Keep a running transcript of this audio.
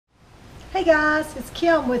Hey guys, it's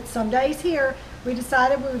Kim with Some Days Here. We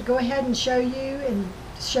decided we would go ahead and show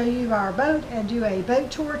you our boat and do a boat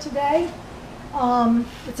tour today.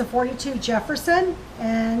 It's a 42 Jefferson,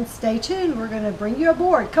 and stay tuned. We're going to bring you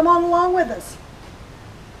aboard. Come on along with us.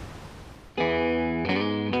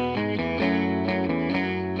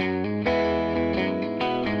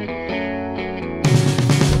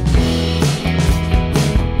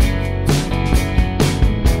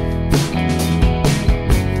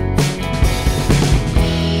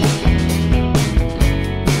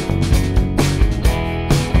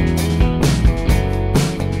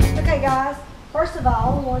 First of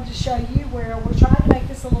all, we wanted to show you where we're trying to make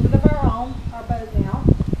this a little bit of our boat now.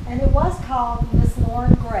 And it was called Miss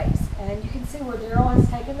Lauren Grace. And you can see where Darrell has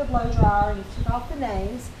taken the blow dryer and he took off the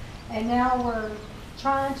names. And now we're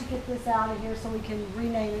trying to get this out of here so we can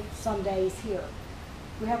rename it Some Days Here.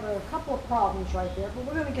 We have a couple of problems right there, but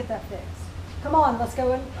we're going to get that fixed. Come on, let's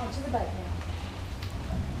go onto the boat now.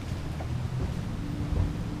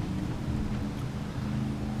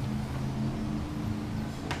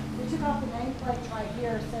 Took off the nameplates right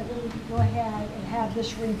here so that we could go ahead and have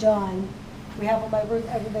this redone. We have them over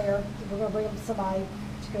there. We're going to bring them to somebody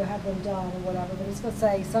to go have them done or whatever. But it's going to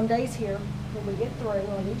say Some Days Here when we get through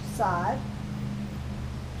on each side.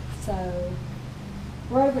 So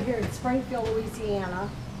we're over here in Springfield, Louisiana,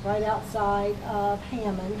 right outside of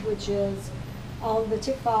Hammond, which is on the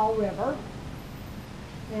Tickfall River.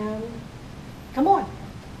 And come on.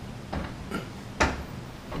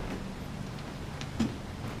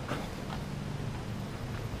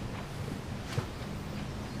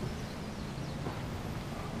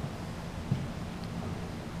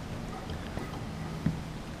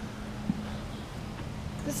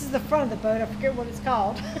 This is the front of the boat. I forget what it's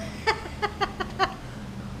called.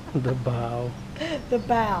 The bow. The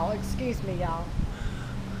bow. Excuse me, y'all.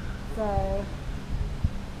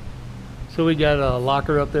 So we got a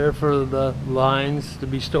locker up there for the lines to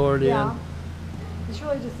be stored in. It's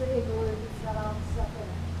really just the igloo that's got all the stuff in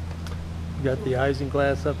it. We got the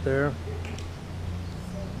isinglass up there.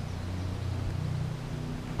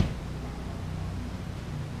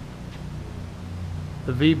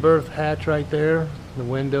 The V-berth hatch right there. The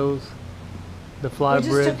windows, the fly bridge.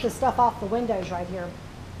 We just took the stuff off the windows right here.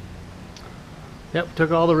 Yep,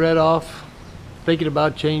 took all the red off. Thinking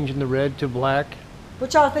about changing the red to black.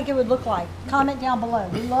 What y'all think it would look like? Comment down below.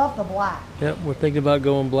 We love the black. Yep, we're thinking about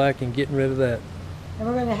going black and getting rid of that. And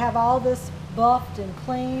we're going to have all this buffed and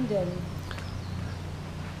cleaned and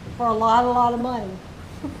for a lot of money.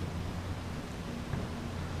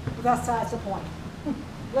 But that's the point.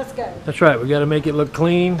 Let's go. That's right. We got to make it look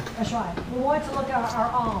clean. That's right. We want it to look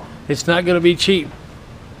our own. It's not going to be cheap.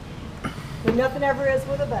 But nothing ever is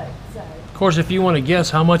with a boat. So. Of course, if you want to guess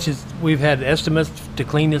how much we've had estimates to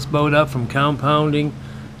clean this boat up, from compounding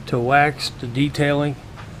to wax to detailing,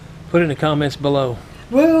 put it in the comments below.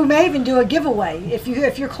 We may even do a giveaway if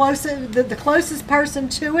you're close, the closest person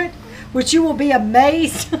to it, which you will be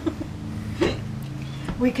amazed.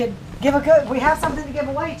 We could we have something to give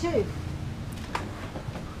away too.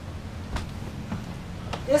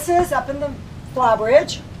 This is up in the fly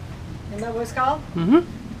bridge. Isn't that what it's called? Mm-hmm.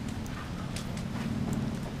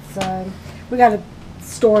 So we got to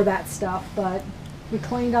store that stuff, but we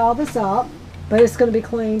cleaned all this up. But it's going to be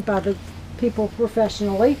cleaned by the people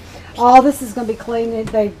professionally. All this is going to be cleaned.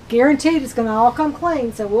 They guaranteed it's going to all come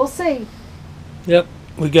clean, so we'll see. Yep.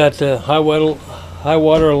 We got high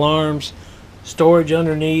water alarms, storage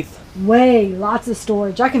underneath. Lots of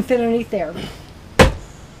storage. I can fit underneath there.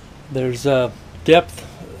 There's depth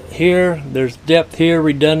here, there's depth here,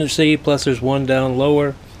 redundancy, plus there's one down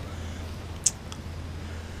lower.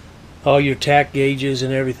 All your tack gauges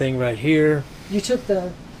and everything right here. I took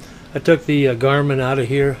the garment out of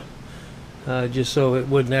here just so it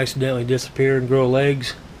wouldn't accidentally disappear and grow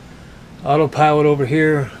legs. Autopilot over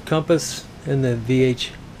here, compass, and the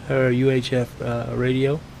UHF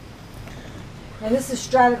radio. And this is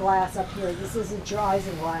strata glass up here. This isn't your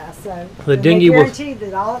isinglass. So the dinghy will guaranteed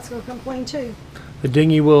that all that's going to come clean too. The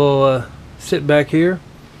dinghy will sit back here,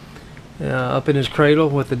 up in his cradle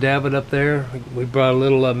with the davit up there. We brought a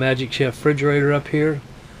little Magic Chef refrigerator up here,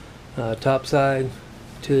 top side,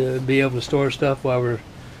 to be able to store stuff while we're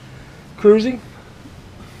cruising.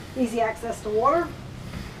 Easy access to water.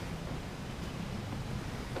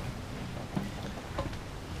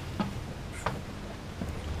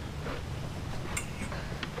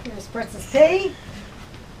 Here's Princess P.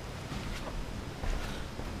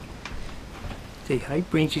 Say hi,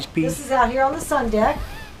 Princess P. This is out here on the Sundeck.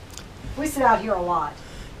 We sit out here a lot.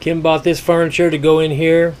 Kim bought this furniture to go in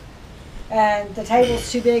here. And the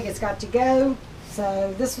table's too big, it's got to go.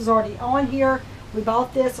 So this was already on here. We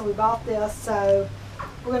bought this and we bought this, so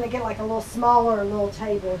we're going to get like a little smaller little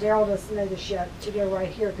table. Darrell doesn't know this yet, to go right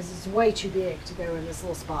here because it's way too big to go in this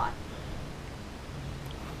little spot.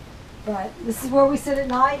 But this is where we sit at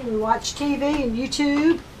night and we watch TV and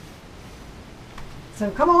YouTube.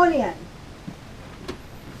 So come on in.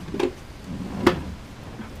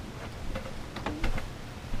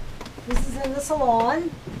 This is in the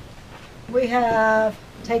salon. We have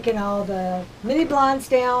taken all the mini blinds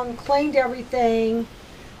down, cleaned everything,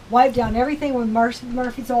 wiped down everything with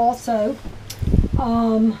Murphy's Oil soap.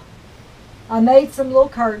 I made some little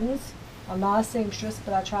curtains. I'm not a seamstress,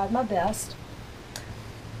 but I tried my best.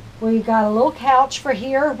 We got a little couch for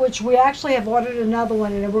here, which we actually have ordered another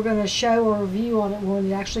one, and we're going to show a review on it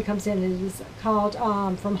when it actually comes in. It is called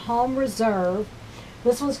From Home Reserve.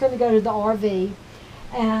 This one's going to go to the RV.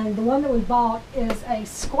 And the one that we bought is a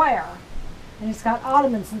square. And it's got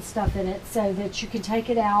ottomans and stuff in it so that you can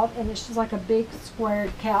take it out, and it's just like a big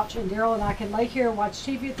squared couch, and Darrell and I can lay here and watch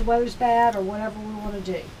TV if the weather's bad or whatever we want to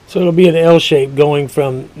do. So it'll be an L shape going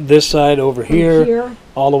from this side over here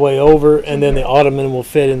all the way over, and then the ottoman will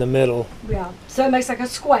fit in the middle. Yeah, so it makes like a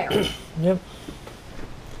square. Yep.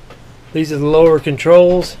 These are the lower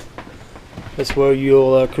controls. That's where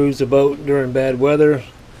you'll cruise the boat during bad weather.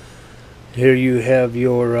 Here you have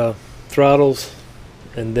your throttles,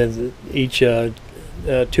 and then each 2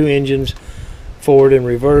 engines, forward and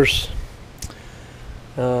reverse.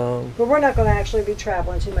 But we're not going to actually be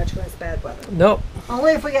traveling too much when it's bad weather. Nope.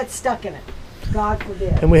 Only if we get stuck in it. God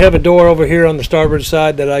forbid. And we have a door over here on the starboard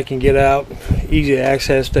side that I can get out. Easy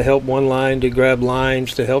access to help one line, to grab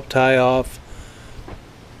lines, to help tie off.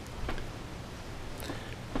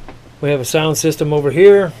 We have a sound system over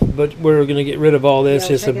here, but we're going to get rid of all this.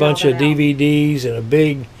 Yeah, it's a bunch of DVDs and a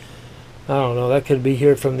big, I don't know, that could be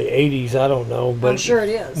here from the 80s, I don't know. But I'm sure it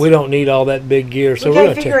is. We don't need all that big gear. So we're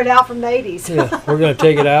going to figure it out from the 80s. Yeah, we're going to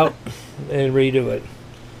take it out and redo it.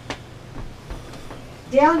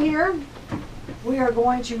 Down here, we are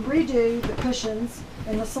going to redo the cushions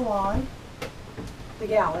in the salon. The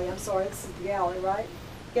galley, I'm sorry, this is the galley, right?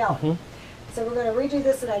 Galley. Mm-hmm. So we're going to redo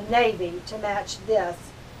this in a navy to match this.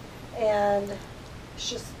 And it's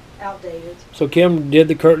just outdated. So Kim did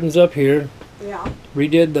the curtains up here. Yeah.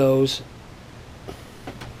 Redid those.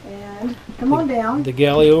 And come on down. The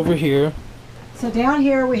galley over here. So down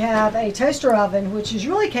here we have a toaster oven, which is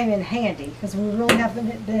really came in handy because we really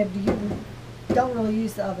haven't been able to use, don't really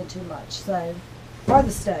use the oven too much. So, or the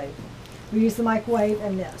stove. We use the microwave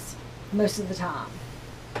and this most of the time.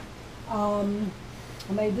 I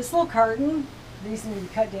made this little curtain. These need to be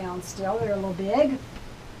cut down still. They're a little big.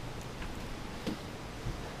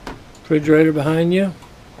 Refrigerator behind you.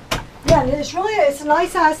 Yeah, and it's a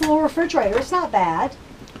nice size little refrigerator. It's not bad.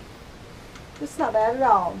 It's not bad at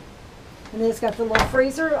all. And then it's got the little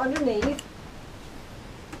freezer underneath.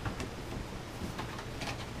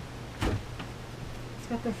 It's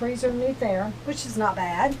got the freezer underneath there, which is not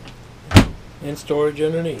bad. And storage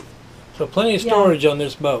underneath. So plenty of storage on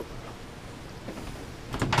this boat.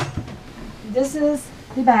 This is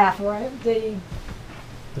the bathroom.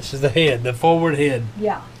 This is the head, the forward head.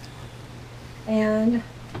 Yeah. And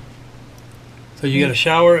so you got a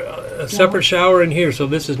shower, a separate shower in here. So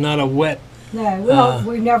this is not a wet. No,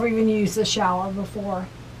 we've never even used a shower before.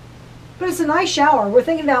 But it's a nice shower. We're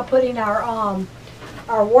thinking about putting our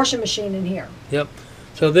washing machine in here. Yep.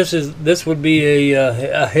 So this would be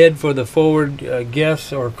a head for the forward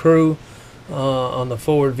guests or crew on the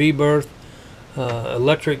forward V berth.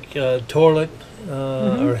 Electric toilet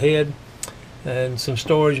or head, and some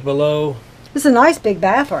storage below. It's a nice big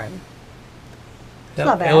bathroom. It's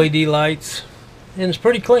not bad. LED lights, and it's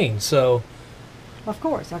pretty clean. So, of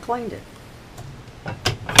course, I cleaned it.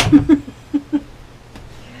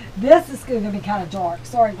 This is going to be kind of dark.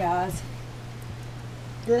 Sorry, guys.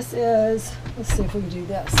 This is. Let's see if we can do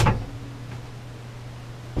this.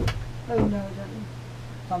 Oh no, it didn't.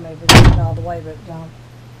 I maybe it went all the way, but don't.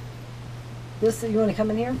 This, you want to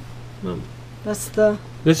come in here? That's the.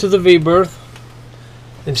 This is the V berth.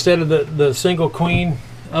 Instead of the single queen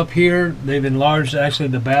up here, they've enlarged actually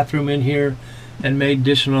the bathroom in here and made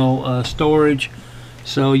additional storage.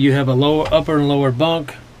 So you have a upper and lower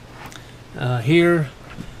bunk here,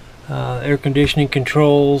 air conditioning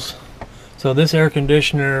controls. So this air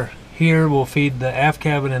conditioner here will feed the aft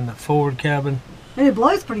cabin and the forward cabin. And it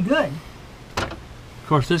blows pretty good. Of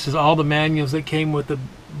course, this is all the manuals that came with the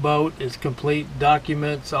boat. It's complete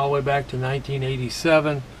documents all the way back to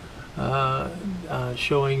 1987,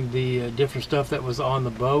 showing the different stuff that was on the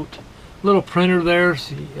boat. Little printer there.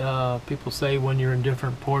 So, people say when you're in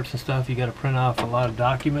different ports and stuff, you got to print off a lot of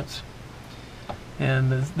documents.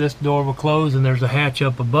 And this door will close, and there's a hatch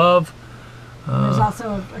up above. There's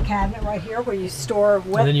also a cabinet right here where you store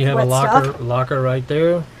wet, and then you have a locker right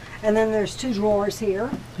there. And then there's 2 drawers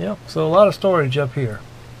here. Yep, so a lot of storage up here.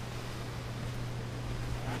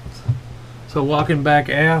 So walking back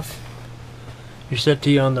aft, your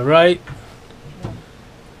settee on the right,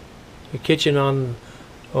 your kitchen on,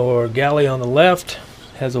 or galley on the left,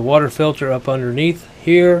 has a water filter up underneath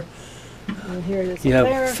here. And here it is. You have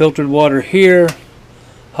there. filtered water here,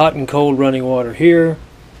 hot and cold running water here.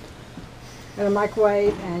 And a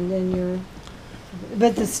microwave, and then your,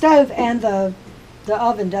 but the stove and the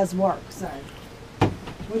oven does work, so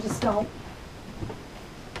we just don't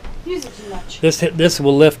use it too much. This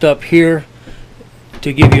will lift up here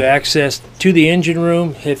to give you access to the engine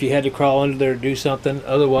room if you had to crawl under there to do something.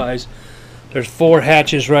 Otherwise, there's 4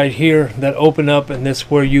 hatches right here that open up, and that's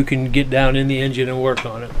where you can get down in the engine and work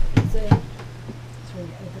on it. See? That's where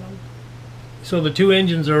you open them. So the 2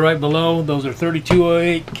 engines are right below. Those are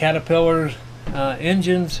 3208 Caterpillar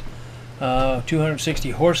engines,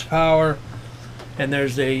 260 horsepower. And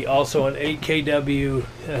there's also an 8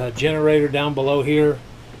 kW generator down below here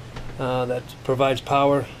that provides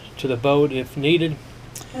power to the boat if needed.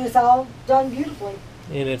 And it's all done beautifully.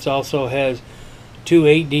 And it also has 2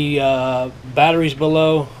 8D batteries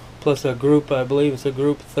below, plus a group, I believe it's a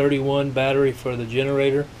group 31 battery for the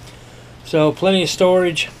generator. So plenty of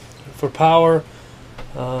storage for power.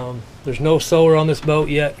 There's no solar on this boat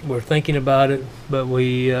yet. We're thinking about it, but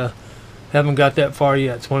we haven't got that far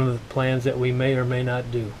yet. It's one of the plans that we may or may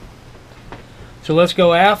not do. So let's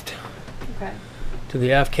go aft. Okay. To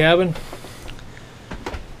the aft cabin.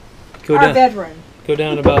 Our bedroom. Go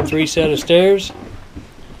down about 3 set of stairs.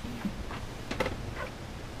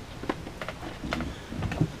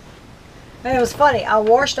 And it was funny. I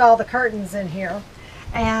washed all the curtains in here,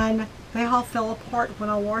 and they all fell apart when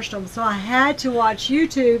I washed them. So I had to watch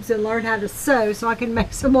YouTubes and learn how to sew so I can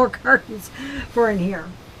make some more curtains for in here.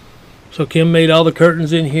 So Kim made all the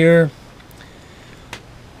curtains in here.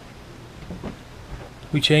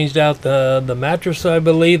 We changed out the mattress, I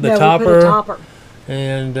believe, the topper. We put a topper.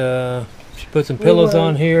 And she put some pillows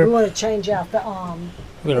on here. We want to change out the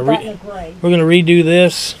we're gonna gray. We're gonna redo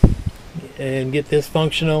this and get this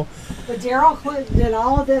functional. But Darrell did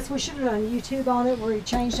all of this. We should have done YouTube on it where he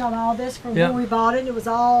changed on all this from when we bought it. And it was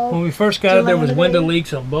all. When we first got it, there was window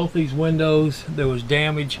leaks on both these windows. There was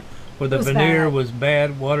damage where the veneer was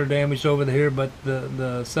bad, water damage over here, but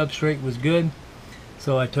the substrate was good.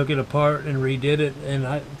 So I took it apart and redid it, and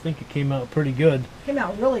I think it came out pretty good. Came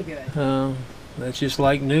out really good. That's just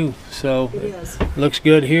like new. So it is. Looks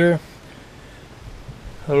good here.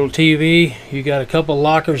 A little TV. You got a couple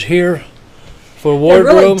lockers here for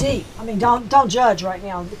wardrobe. They're really deep. I mean, don't judge right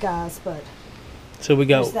now, guys, but. So we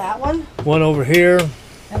got that one over here.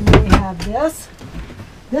 And then we have this.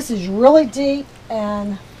 This is really deep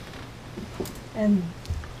and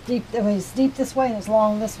deep. I mean, it's deep this way and it's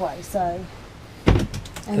long this way. So.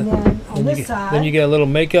 And then on this side. Then you got a little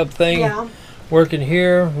makeup thing. Yeah. Working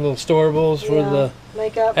here, little storables for the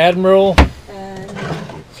makeup, Admiral, and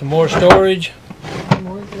some more storage.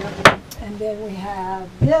 And then we have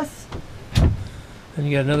this. And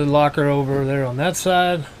you got another locker over there on that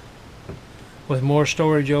side with more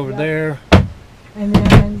storage over there. And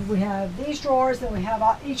then we have these drawers, and we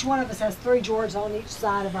have each one of us has 3 drawers on each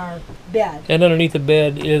side of our bed. And underneath the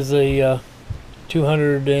bed is a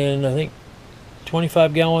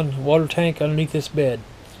 25-gallon water tank underneath this bed.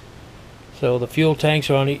 So the fuel tanks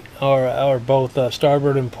are both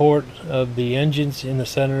starboard and port of the engines in the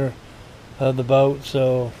center of the boat.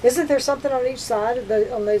 So isn't there something on each side of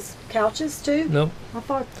on those couches too? Nope. I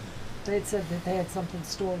thought they had said that they had something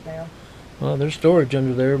stored there. Well, there's storage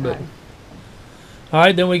under there, but all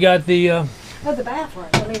right. Then we got the the bathroom.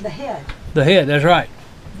 I mean the head. The head. That's right.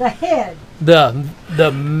 The head.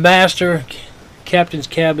 The master captain's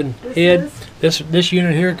cabin head. This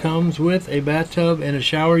unit here comes with a bathtub and a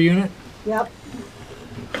shower unit. Yep.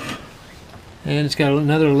 And it's got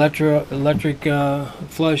another electric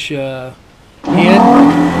flush head.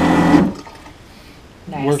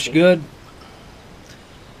 Nasty. Works good.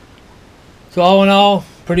 So all in all,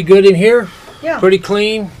 pretty good in here. Yeah. Pretty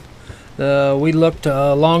clean. We looked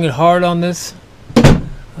long and hard on this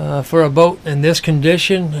for a boat in this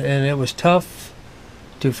condition, and it was tough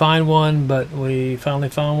to find one, but we finally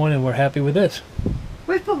found one, and we're happy with this.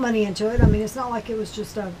 We've put money into it. I mean, it's not like it was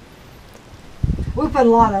just we put a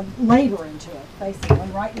lot of labor into it, basically,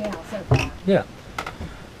 right now, so far. Yeah.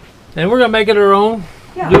 And we're going to make it our own,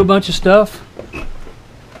 Yeah. do a bunch of stuff,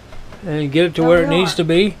 and get it to where it needs to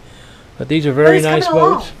be. But these are very nice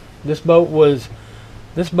boats. This boat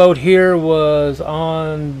here was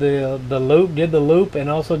on the loop, did the loop, and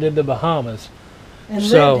also did the Bahamas. And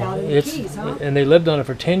So lived out in the Keys, huh? and they lived on it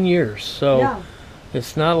for 10 years. So Yeah.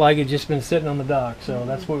 it's not like it's just been sitting on the dock. So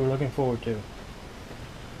that's what we're looking forward to.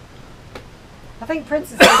 I think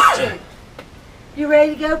Princess is too. You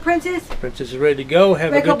ready to go, Princess? Princess is ready to go. Have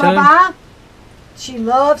a Ready to good go time. bye-bye? She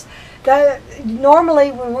loves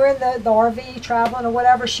normally when we're in the RV traveling or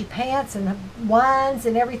whatever, she pants and whines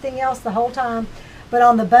and everything else the whole time. But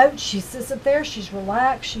on the boat, she sits up there, she's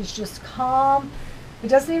relaxed, she's just calm. It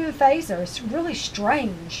doesn't even faze her. It's really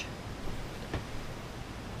strange.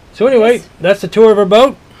 So anyway, that's the tour of our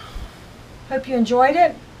boat. Hope you enjoyed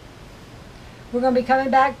it. We're going to be coming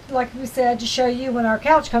back, like we said, to show you when our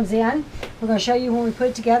couch comes in. We're going to show you when we put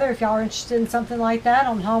it together if y'all are interested in something like that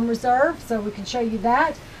on home reserve, so we can show you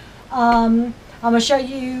that. I'm going to show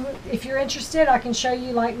you, if you're interested, I can show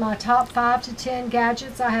you like my top 5 to 10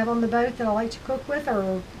 gadgets I have on the boat that I like to cook with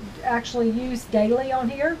or actually use daily on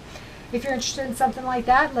here. If you're interested in something like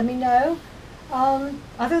that, let me know.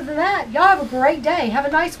 Other than that, y'all have a great day. Have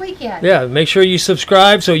a nice weekend. Yeah, make sure you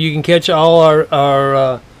subscribe so you can catch all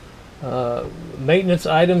our maintenance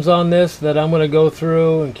items on this that I'm going to go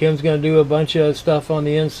through, and Kim's going to do a bunch of stuff on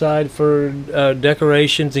the inside for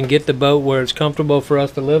decorations and get the boat where it's comfortable for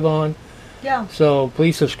us to live on. Yeah. So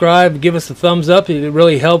please subscribe, give us a thumbs up. It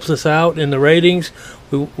really helps us out in the ratings.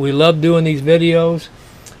 We love doing these videos,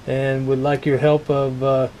 and would like your help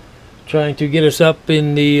of trying to get us up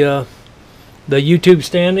in the YouTube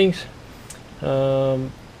standings.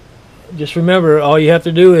 Just remember, all you have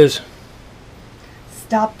to do is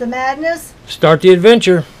Stop the madness. start the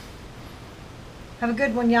adventure. Have a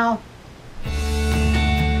good one, y'all.